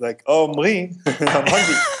 and she's like, "Oh, Omri, I'm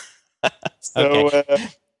hungry." So,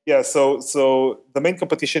 okay. So the main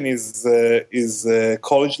competition is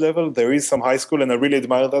college level. There is some high school, and I really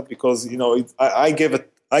admire that because I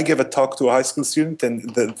gave a talk to a high school student,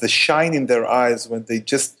 and the shine in their eyes when they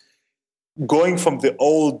just going from the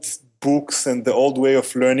old books and the old way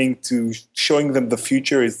of learning to showing them the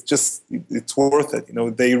future is just, it's worth it.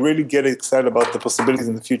 They really get excited about the possibilities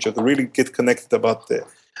in the future. They really get connected about the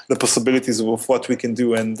possibilities of what we can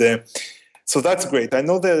do. And so that's great. I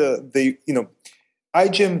know that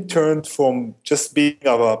iGEM turned from just being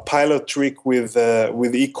a pilot trick with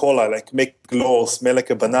E. coli, like make glow or smell like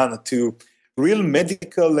a banana, to real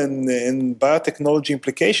medical and biotechnology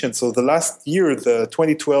implications. So the last year, the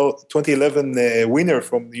 2011 winner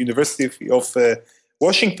from the University of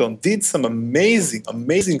Washington did some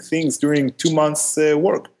amazing things during 2 months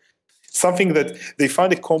work. Something that they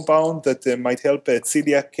found a compound that might help a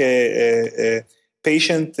celiac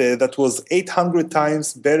patient that was 800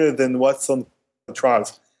 times better than what's on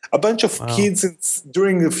trials. A bunch of kids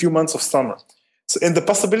during a few months of summer. So, and the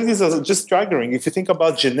possibilities are just staggering. If you think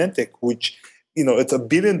about Genentech, which it's $1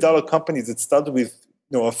 billion company that started with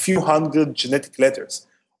a few hundred genetic letters,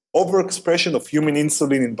 overexpression of human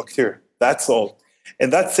insulin in bacteria. That's all,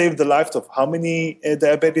 and that saved the lives of how many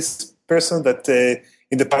diabetes person that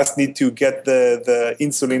in the past need to get the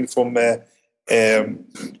insulin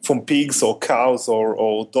from pigs or cows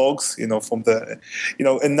or dogs. From the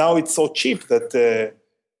and now it's so cheap that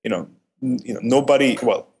nobody.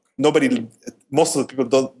 Most of the people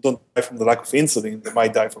don't die from the lack of insulin. They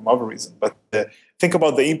might die from other reasons. But think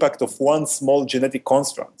about the impact of one small genetic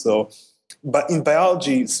construct. So, but in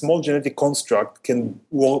biology, small genetic construct can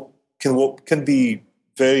be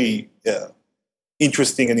very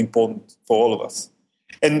interesting and important for all of us.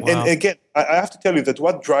 And again, I have to tell you that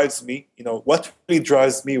what drives me, what really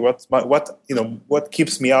drives me, what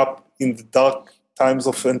keeps me up in the dark times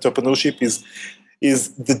of entrepreneurship is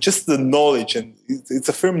just the knowledge, and it's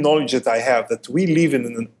a firm knowledge that I have that we live in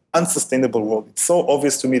an unsustainable world. It's so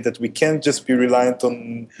obvious to me that we can't just be reliant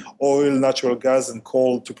on oil, natural gas, and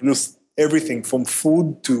coal to produce everything from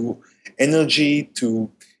food to energy to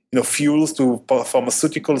fuels to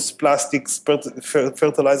pharmaceuticals, plastics,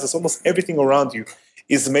 fertilizers. Almost everything around you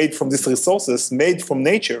is made from these resources, made from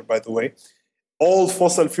nature, by the way. All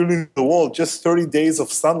fossil fuel in the world, just 30 days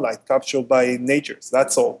of sunlight captured by nature.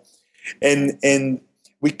 That's all. And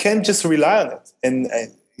we can't just rely on it. And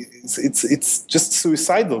it's just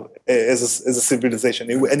suicidal as a civilization.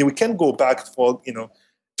 And we can't go back for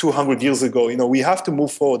 200 years ago. We have to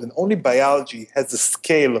move forward. And only biology has the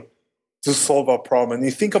scale to solve our problem. And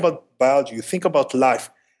you think about biology, you think about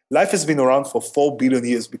life. Life has been around for 4 billion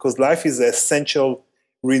years because life is an essential,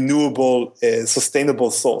 renewable,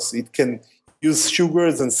 sustainable source. It can use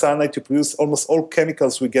sugars and cyanide to produce almost all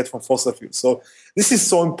chemicals we get from fossil fuels. So this is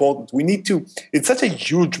so important. It's such a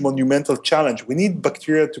huge, monumental challenge. We need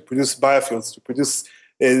bacteria to produce biofuels, to produce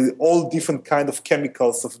all different kind of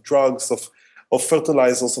chemicals, of drugs, of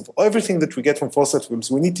fertilizers, of everything that we get from fossil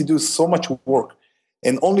fuels. We need to do so much work.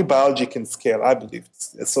 And only biology can scale, I believe.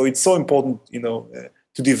 So it's so important,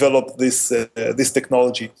 to develop this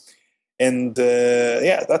technology. And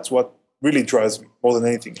that's what really drives me more than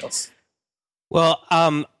anything else. Well,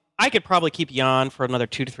 I could probably keep you on for another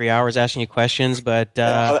 2 to 3 hours asking you questions, but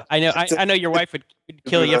I know your wife would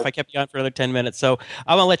kill you if I kept you on for another 10 minutes. So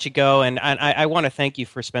I'm gonna let you go, and I want to thank you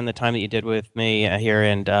for spending the time that you did with me here,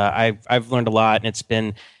 and I've learned a lot, and it's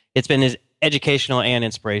been as educational and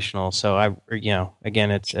inspirational. So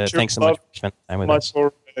again, it's thanks so much for spending time with us.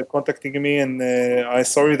 For contacting me, and I'm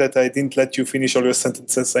sorry that I didn't let you finish all your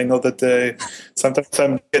sentences. I know that sometimes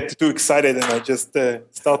I get too excited and I just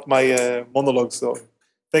start my monologue. So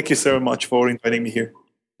thank you so much for inviting me here.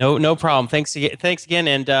 No problem. Thanks again,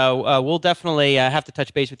 and we'll definitely have to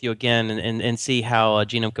touch base with you again and see how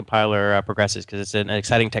Genome Compiler progresses, because it's an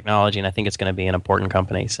exciting technology, and I think it's going to be an important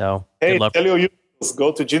company. So hey, good luck. Tell your users,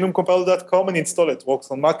 go to genomecompiler.com and install it. It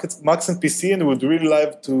works on Macs and PC, and we'd really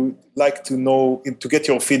like to know, to get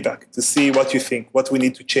your feedback, to see what you think, what we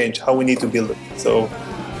need to change, how we need to build it. So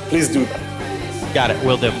please do that. Got it.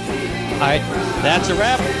 Will do. All right, that's a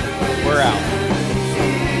wrap. We're out.